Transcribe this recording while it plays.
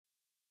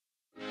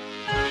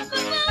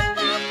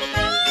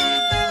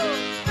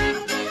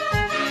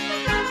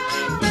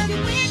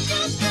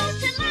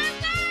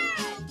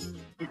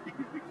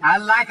I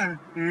like a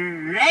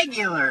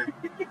regular.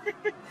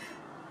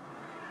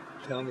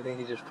 Tell me that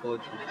he just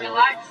pulled you. Would you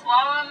like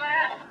slaw on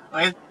that?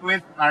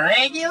 With a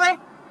regular?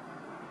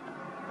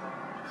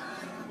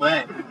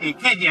 What?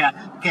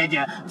 Could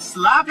you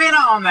slop it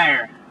on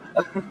there?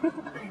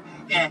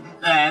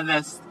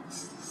 The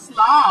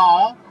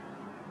slaw.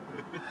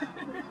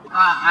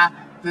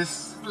 The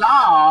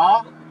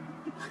slaw.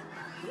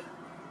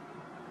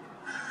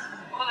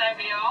 Will that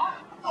be all?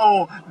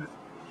 Oh.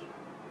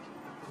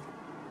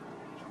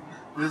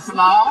 The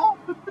slaw?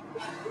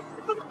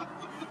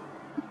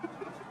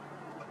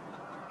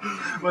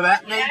 Will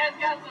that be? Yeah, it's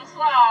got some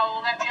slaw.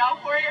 Will that be all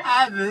for you?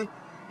 I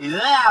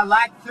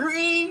like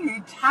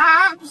 3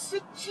 types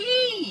of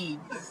cheese.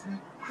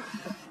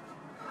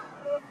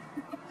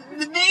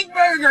 The big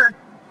burger.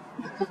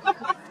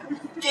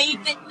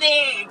 Keep it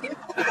big.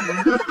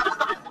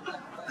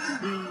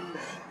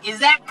 Is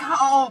that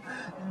called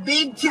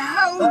Big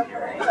Joe?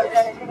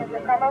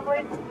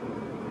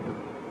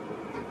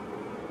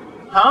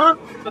 Huh?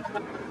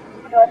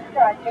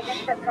 Chicken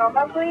strip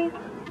combo, please.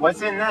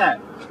 What's in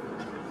that?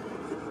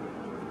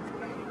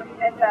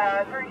 It's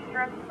 3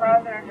 strips,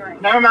 fries, and a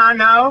drink. Never mind,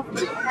 no.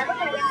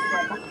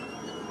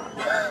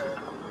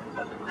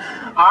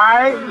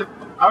 Alright.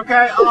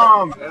 Okay,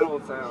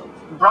 Edible sounds.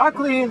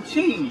 broccoli and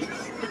cheese.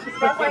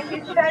 Broccoli and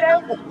cheese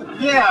potato?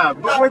 Yeah,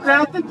 but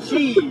without the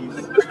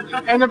cheese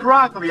and the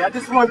broccoli. I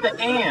just want the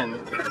and.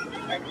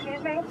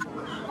 Excuse me?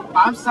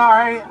 I'm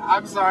sorry. I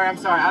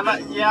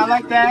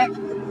like that.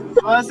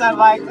 Plus, I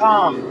like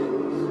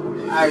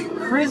a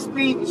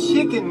crispy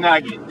chicken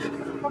nugget.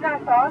 What kind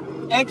of sauce?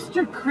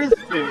 Extra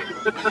crispy.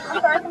 I'm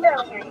sorry, I can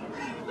barely hear you.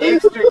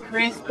 Extra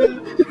crispy.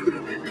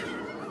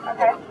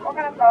 Okay, what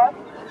kind of sauce?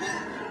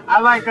 I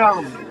like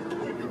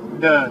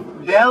the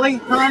deli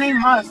honey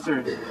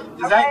mustard.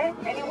 Is that?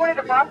 And you wanted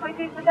a broccoli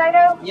cheese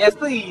potato? Yes,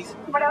 please.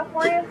 What else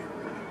for you?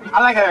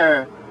 I like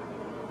a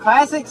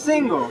classic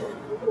single.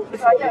 Would you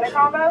like that in a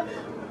combo?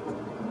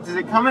 Does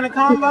it come in a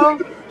combo?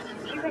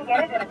 You can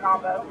get it in a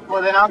combo.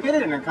 Well, then I'll get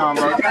it in a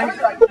combo. Would Thank you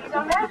you. like cheese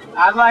on that?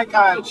 I'd like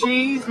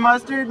cheese,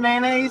 mustard,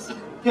 mayonnaise,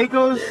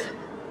 pickles,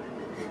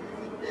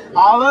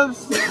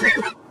 olives. May I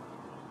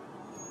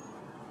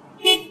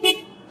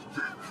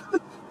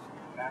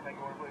take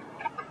your order,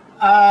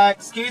 please?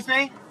 Excuse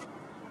me?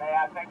 May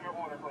I take your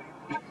order,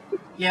 please?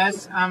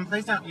 Yes,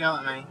 please don't yell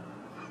at me.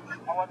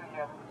 I wasn't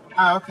yelling.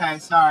 Oh, okay,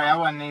 sorry, I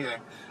wasn't either.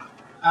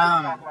 Sorry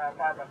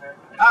about that.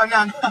 Oh,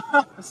 no,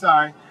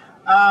 sorry.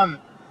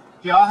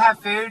 Do y'all have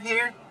food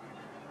here?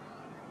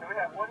 Do we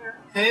have one here?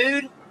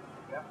 Food?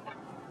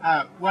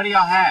 Yeah. What do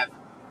y'all have?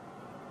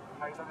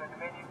 Are you looking at the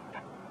menu?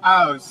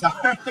 Oh,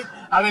 sorry.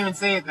 I didn't even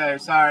see it there,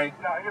 sorry.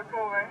 No, you're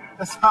cool,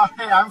 man.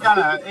 Sorry, I'm kind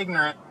of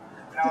ignorant.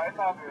 No, it's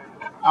all good.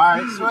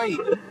 Alright, sweet.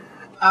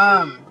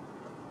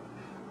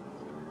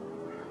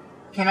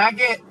 Can I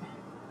get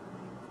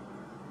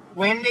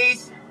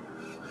Wendy's?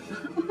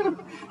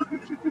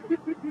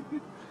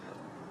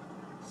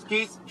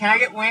 Can I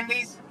get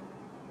Wendy's?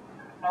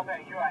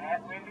 Okay, you are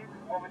at Wendy's.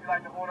 What would you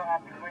like to order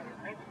off the Wendy's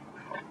menu?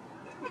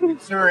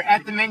 So we're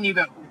at the menu,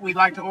 but we'd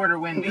like to order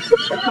Wendy's.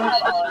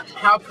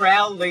 How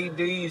proudly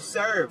do you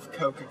serve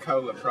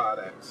Coca-Cola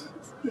products?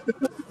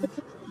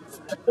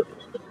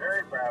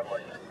 Very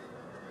proudly.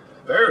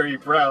 Very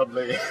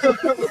proudly. Oh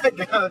my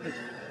God.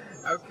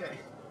 Okay.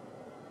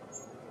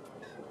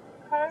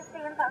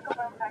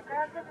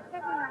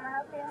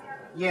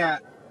 Yeah,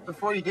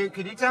 before you do,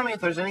 could you tell me if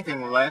there's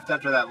anything left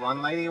after that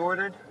one lady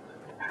ordered?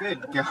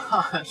 Good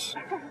gosh.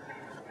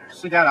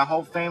 She got a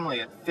whole family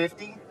at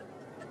 50?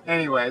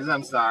 Anyways,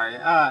 I'm sorry.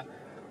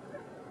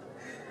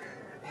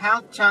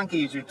 How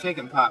chunky is your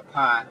chicken pot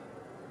pie?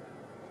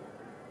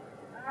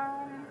 I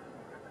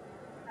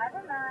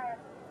don't know.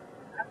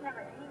 I've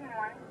never eaten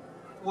one.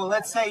 Well,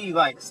 let's say you,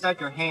 like, stuck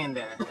your hand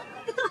in it.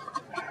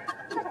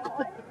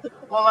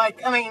 Well,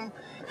 like, I mean,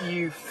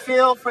 you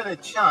feel for the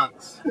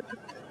chunks.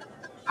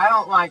 I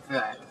don't like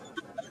that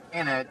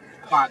in a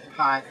pot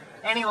pie.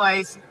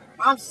 Anyways,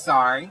 I'm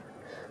sorry.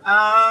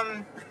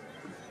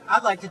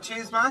 I'd like to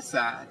choose my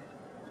side.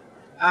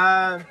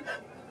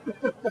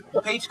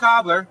 Peach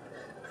cobbler.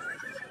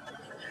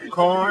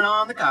 Corn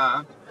on the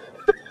cob.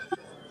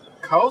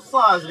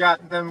 Coleslaw's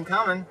got them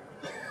coming.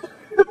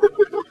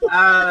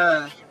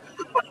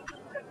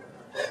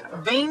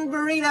 Bean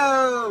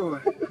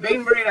burrito.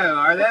 Bean burrito.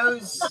 Are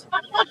those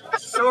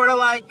sort of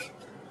like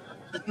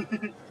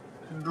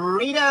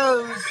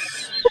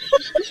burritos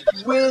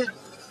with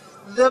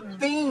the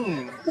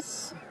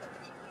beans?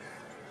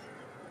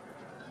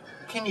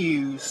 Can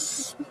you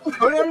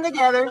put them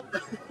together,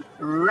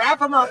 wrap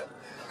them up,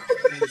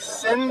 and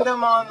send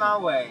them on my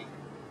way?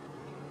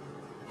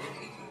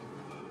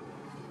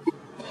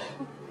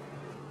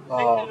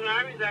 Oh.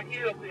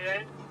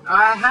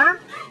 Uh-huh.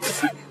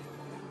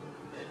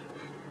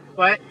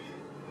 What?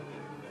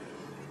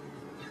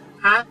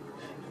 Huh?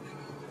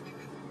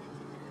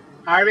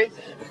 Harvey?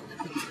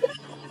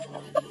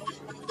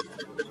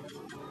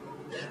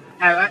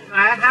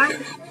 Uh-huh.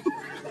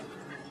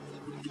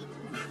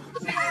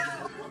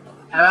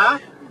 Hello?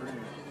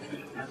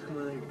 Ask him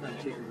whether he can find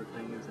chicken with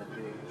fingers that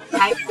big.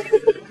 Hi.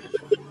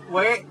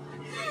 Where?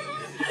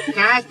 Can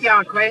I ask y'all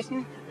a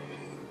question?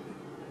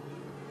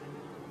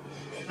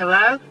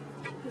 Hello?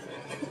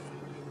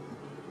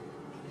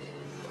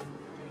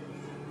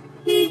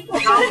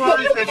 Honk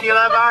once if you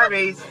love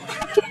Arby's.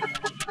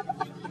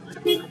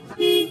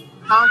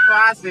 Honk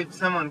twice if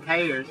someone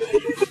cares.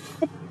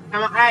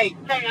 Come on, hey.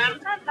 I'm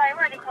sorry, we're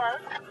already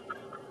closed.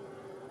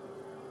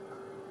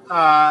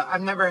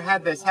 I've never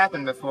had this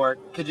happen before.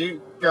 Could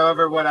you go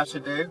over what I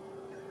should do?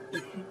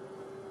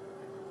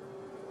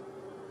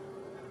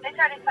 It's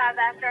already 5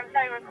 after. I'm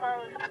sorry, we're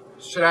closed.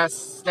 Should I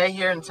stay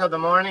here until the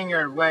morning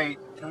or wait?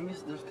 Tell me,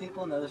 there's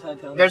people on the other side.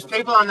 Tell me. There's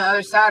people on the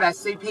other side. I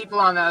see people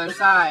on the other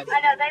side.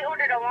 I know, they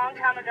ordered a long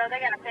time ago. They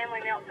got a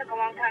family meal. It took a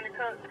long time to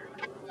cook.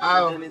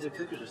 Oh. That means the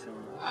cookers are still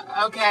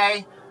on.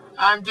 Okay.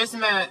 Just a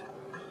minute.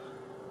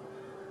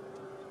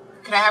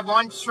 Could I have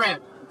one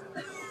shrimp?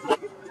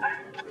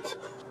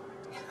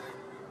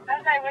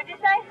 I'm sorry, what'd you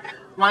say?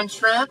 One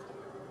shrimp?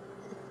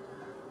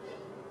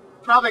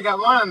 Probably got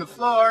one on the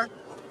floor.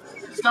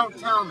 Just don't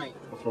tell me.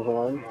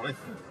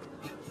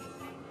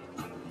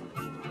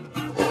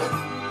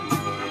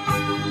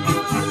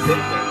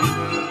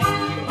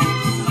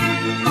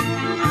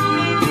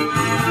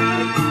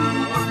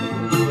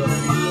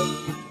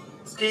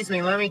 Excuse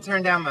me, let me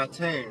turn down my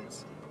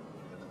tunes.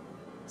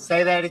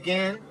 Say that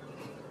again?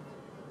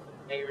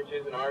 Thank you for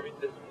choosing Arby's.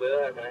 This is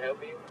Will. How can I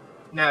help you?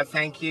 No,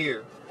 thank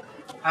you.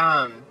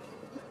 How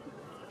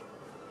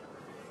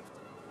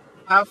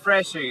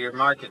fresh are your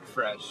market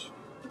fresh?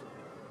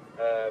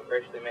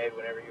 Freshly made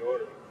whenever you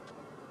order.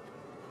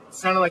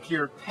 Sounded like you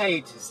were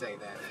paid to say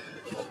that.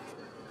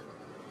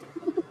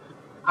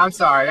 I'm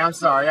sorry. I'm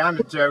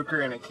a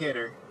joker and a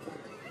kidder.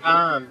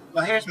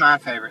 Well, here's my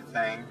favorite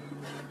thing.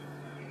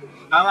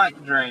 I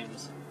like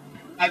dreams.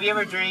 Have you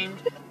ever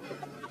dreamed?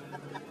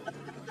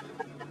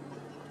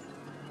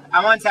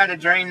 I once had a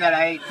dream that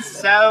I ate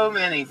so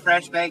many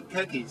fresh baked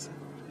cookies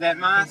that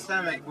my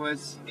stomach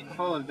was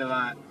full of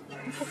delight.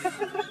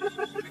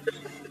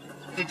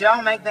 Did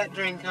y'all make that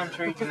dream come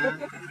true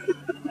tonight?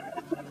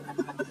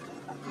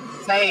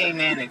 Say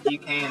amen if you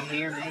can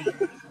hear me.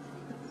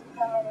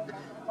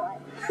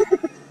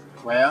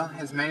 Well,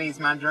 as many as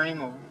my dream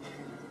will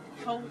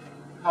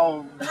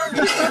hold.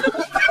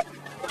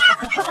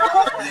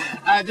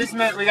 Just a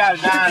minute, we got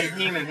a dying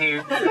human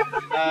here.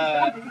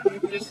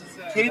 Just a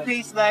sec.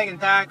 2-piece leg and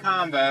thigh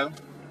combo.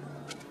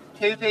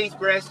 2-piece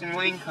breast and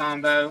wing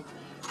combo.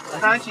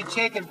 Crunchy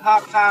chicken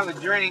pot pie with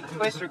drink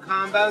twister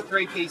combo.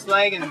 3-piece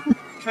leg and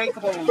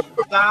trickable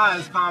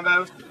thighs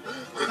combo.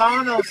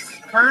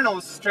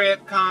 Kernel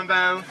strip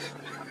combo.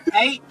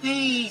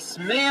 8-piece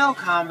meal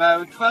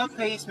combo.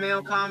 12-piece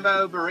meal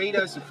combo.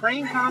 Burrito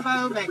supreme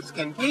combo.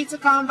 Mexican pizza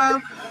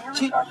combo.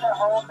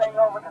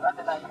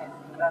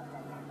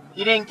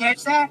 You didn't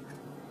catch that?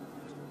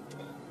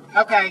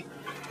 Okay.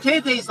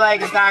 2-piece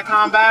leg and thigh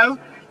combo.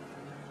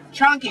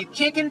 Chunky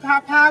chicken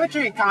pot pie with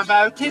drink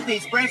combo.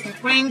 2-piece breast and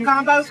wing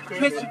combo.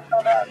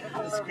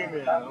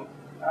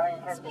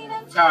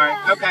 Sorry,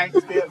 okay.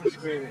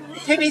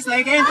 2-piece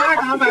leg and thigh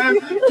combo.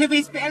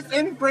 2-piece breast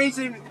and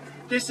breezing.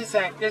 Just a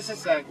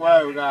sec.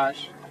 Whoa,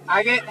 gosh.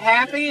 I get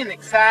happy and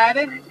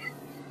excited.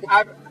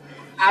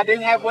 I do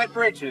have wet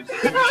britches.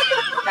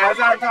 As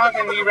I'm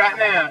talking to you right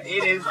now,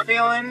 it is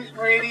feeling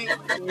pretty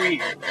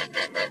weird.